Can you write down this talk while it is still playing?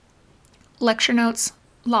Lecture Notes,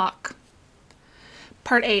 Locke.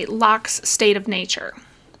 Part 8, Locke's State of Nature.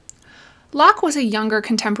 Locke was a younger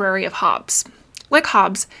contemporary of Hobbes. Like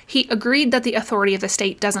Hobbes, he agreed that the authority of the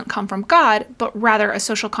state doesn't come from God, but rather a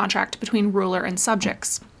social contract between ruler and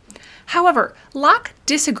subjects. However, Locke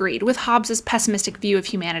disagreed with Hobbes' pessimistic view of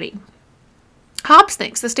humanity. Hobbes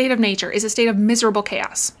thinks the state of nature is a state of miserable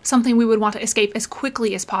chaos, something we would want to escape as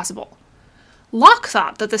quickly as possible. Locke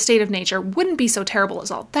thought that the state of nature wouldn't be so terrible as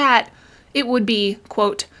all that. It would be,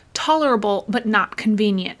 quote, tolerable but not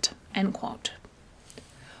convenient, end quote.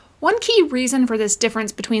 One key reason for this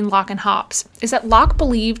difference between Locke and Hobbes is that Locke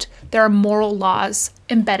believed there are moral laws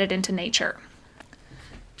embedded into nature.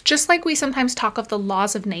 Just like we sometimes talk of the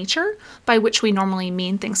laws of nature, by which we normally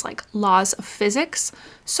mean things like laws of physics,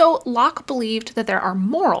 so Locke believed that there are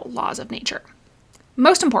moral laws of nature.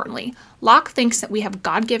 Most importantly, Locke thinks that we have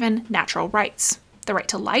God-given natural rights, the right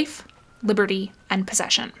to life, liberty, and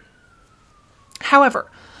possession. However,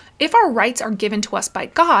 if our rights are given to us by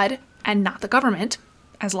God, and not the government,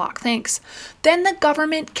 as Locke thinks, then the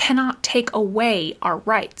government cannot take away our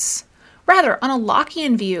rights. Rather, on a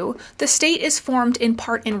Lockean view, the state is formed in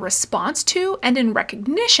part in response to and in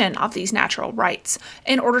recognition of these natural rights,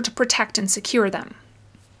 in order to protect and secure them.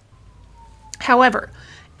 However,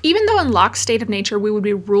 even though in Locke's state of nature we would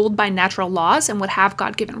be ruled by natural laws and would have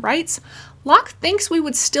God-given rights, Locke thinks we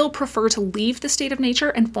would still prefer to leave the state of nature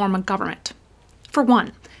and form a government. For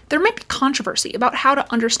one, there might be controversy about how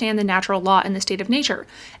to understand the natural law in the state of nature,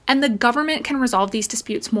 and the government can resolve these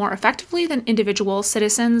disputes more effectively than individual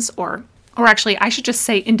citizens, or actually, I should just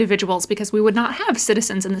say individuals, because we would not have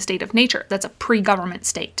citizens in the state of nature. That's a pre-government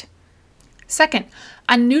state. Second,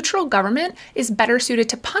 a neutral government is better suited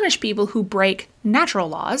to punish people who break natural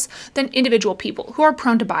laws than individual people who are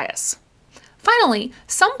prone to bias. Finally,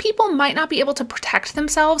 some people might not be able to protect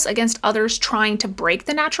themselves against others trying to break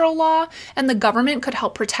the natural law, and the government could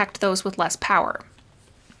help protect those with less power.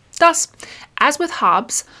 Thus, as with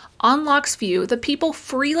Hobbes, on Locke's view, the people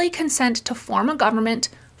freely consent to form a government,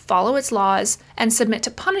 follow its laws, and submit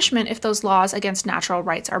to punishment if those laws against natural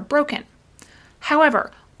rights are broken.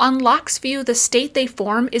 However, on Locke's view, the state they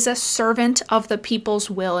form is a servant of the people's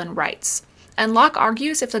will and rights. And Locke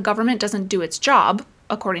argues if the government doesn't do its job,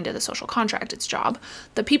 according to the social contract, its job,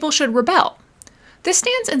 the people should rebel. This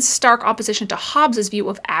stands in stark opposition to Hobbes' view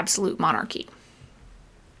of absolute monarchy.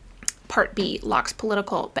 Part B, Locke's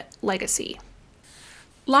political legacy.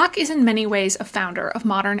 Locke is in many ways a founder of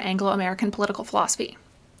modern Anglo-American political philosophy.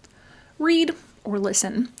 Read, or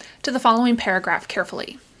listen, to the following paragraph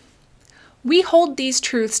carefully. We hold these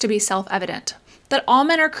truths to be self-evident, that all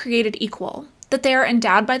men are created equal, that they are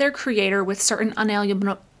endowed by their Creator with certain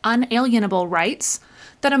unalienable rights,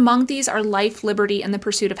 that among these are life, liberty, and the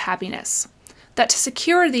pursuit of happiness, that to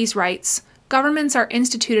secure these rights, governments are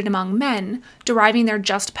instituted among men, deriving their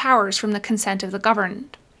just powers from the consent of the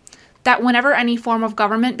governed, that whenever any form of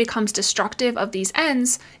government becomes destructive of these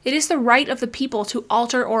ends, it is the right of the people to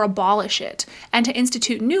alter or abolish it, and to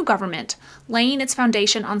institute new government, laying its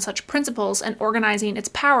foundation on such principles and organizing its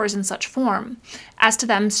powers in such form, as to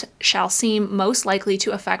them shall seem most likely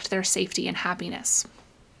to affect their safety and happiness.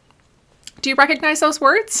 Do you recognize those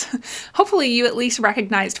words? Hopefully you at least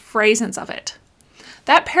recognized phrases of it.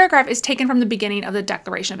 That paragraph is taken from the beginning of the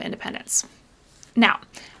Declaration of Independence. Now,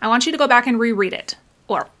 I want you to go back and reread it.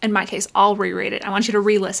 Or, in my case, I'll reread it. I want you to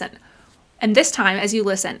re-listen. And this time, as you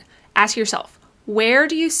listen, ask yourself, where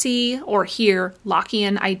do you see or hear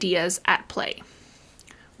Lockean ideas at play?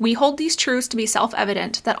 We hold these truths to be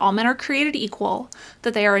self-evident that all men are created equal,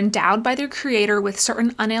 that they are endowed by their Creator with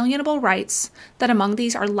certain unalienable rights, that among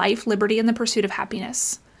these are life, liberty, and the pursuit of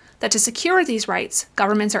happiness, that to secure these rights,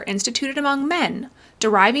 governments are instituted among men,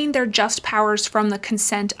 deriving their just powers from the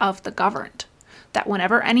consent of the governed, that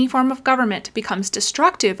whenever any form of government becomes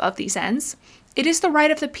destructive of these ends, it is the right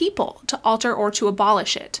of the people to alter or to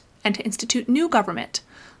abolish it, and to institute new government,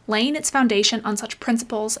 laying its foundation on such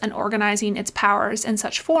principles and organizing its powers in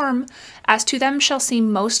such form as to them shall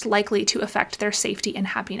seem most likely to affect their safety and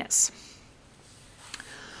happiness.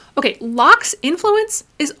 Okay, Locke's influence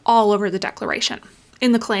is all over the Declaration,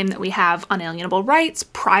 in the claim that we have unalienable rights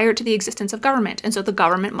prior to the existence of government, and so the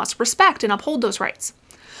government must respect and uphold those rights.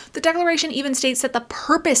 The Declaration even states that the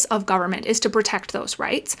purpose of government is to protect those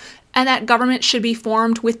rights, and that government should be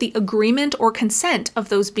formed with the agreement or consent of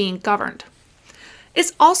those being governed.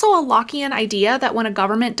 It's also a Lockean idea that when a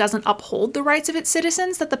government doesn't uphold the rights of its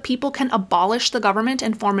citizens, that the people can abolish the government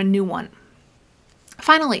and form a new one.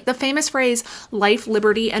 Finally, the famous phrase, life,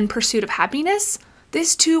 liberty, and pursuit of happiness,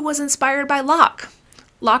 this too was inspired by Locke.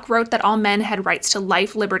 Locke wrote that all men had rights to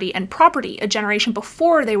life, liberty, and property a generation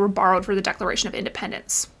before they were borrowed for the Declaration of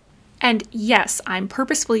Independence. And yes, I'm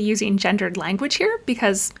purposefully using gendered language here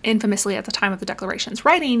because infamously at the time of the Declaration's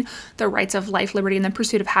writing, the rights of life, liberty, and the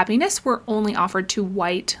pursuit of happiness were only offered to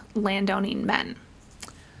white landowning men.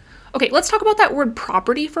 Okay, let's talk about that word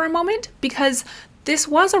property for a moment, because this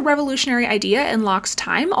was a revolutionary idea in Locke's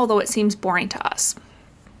time, although it seems boring to us.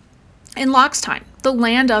 In Locke's time, the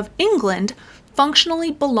land of England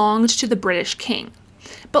functionally belonged to the British king.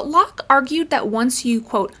 But Locke argued that once you,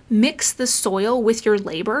 quote, mix the soil with your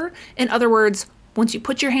labor, in other words, once you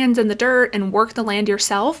put your hands in the dirt and work the land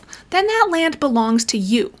yourself, then that land belongs to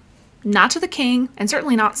you, not to the king, and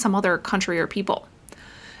certainly not some other country or people.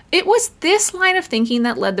 It was this line of thinking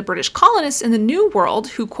that led the British colonists in the New World,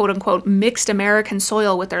 who quote-unquote mixed American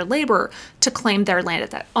soil with their labor, to claim their land as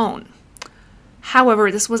their own.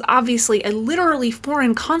 However, this was obviously a literally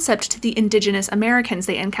foreign concept to the indigenous Americans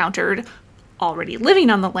they encountered, already living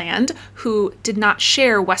on the land, who did not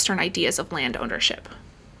share Western ideas of land ownership.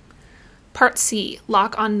 Part C,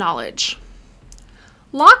 Locke on knowledge.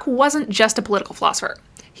 Locke wasn't just a political philosopher.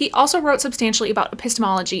 He also wrote substantially about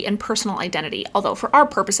epistemology and personal identity, although for our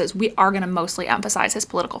purposes, we are going to mostly emphasize his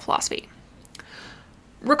political philosophy.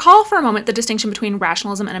 Recall for a moment the distinction between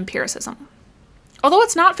rationalism and empiricism. Although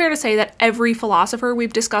it's not fair to say that every philosopher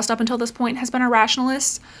we've discussed up until this point has been a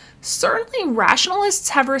rationalist, certainly rationalists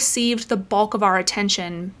have received the bulk of our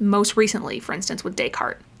attention, most recently, for instance, with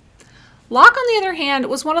Descartes. Locke, on the other hand,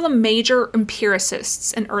 was one of the major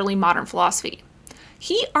empiricists in early modern philosophy.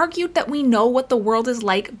 He argued that we know what the world is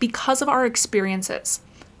like because of our experiences.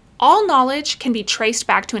 All knowledge can be traced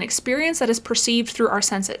back to an experience that is perceived through our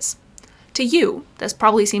senses. To you, this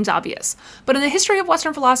probably seems obvious, but in the history of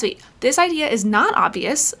Western philosophy, this idea is not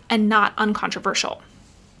obvious and not uncontroversial.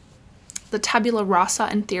 The tabula rasa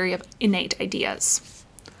and theory of innate ideas.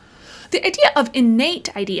 The idea of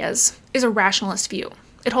innate ideas is a rationalist view.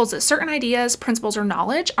 It holds that certain ideas, principles, or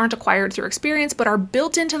knowledge aren't acquired through experience, but are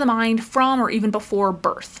built into the mind from or even before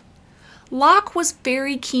birth. Locke was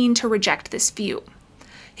very keen to reject this view.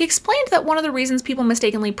 He explained that one of the reasons people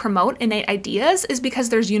mistakenly promote innate ideas is because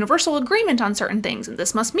there's universal agreement on certain things, and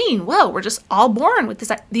this must mean, well, we're just all born with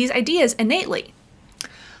these ideas innately.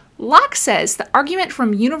 Locke says the argument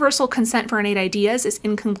from universal consent for innate ideas is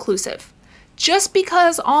inconclusive. Just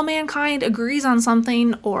because all mankind agrees on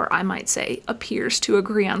something, or I might say appears to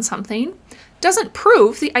agree on something, doesn't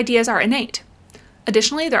prove the ideas are innate.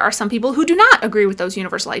 Additionally, there are some people who do not agree with those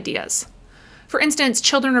universal ideas. For instance,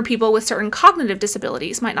 children or people with certain cognitive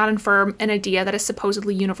disabilities might not affirm an idea that is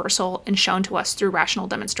supposedly universal and shown to us through rational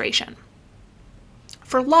demonstration.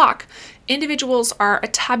 For Locke, individuals are a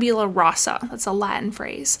tabula rasa, that's a Latin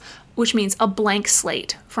phrase, which means a blank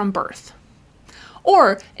slate from birth.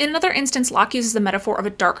 Or, in another instance, Locke uses the metaphor of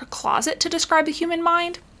a dark closet to describe the human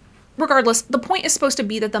mind. Regardless, the point is supposed to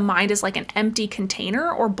be that the mind is like an empty container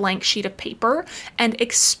or blank sheet of paper, and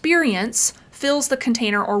experience fills the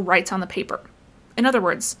container or writes on the paper. In other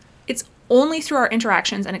words, it's only through our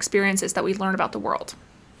interactions and experiences that we learn about the world.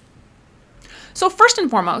 So first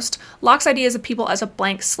and foremost, Locke's ideas of people as a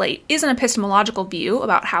blank slate is an epistemological view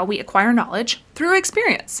about how we acquire knowledge through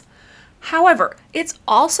experience. However, it's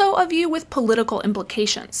also a view with political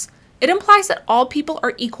implications. It implies that all people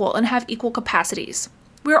are equal and have equal capacities.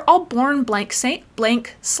 We are all born blank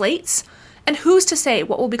slates, and who's to say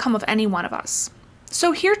what will become of any one of us?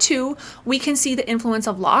 So here too, we can see the influence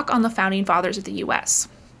of Locke on the founding fathers of the U.S.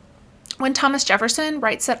 When Thomas Jefferson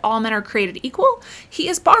writes that all men are created equal, he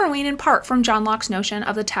is borrowing in part from John Locke's notion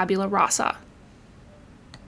of the tabula rasa.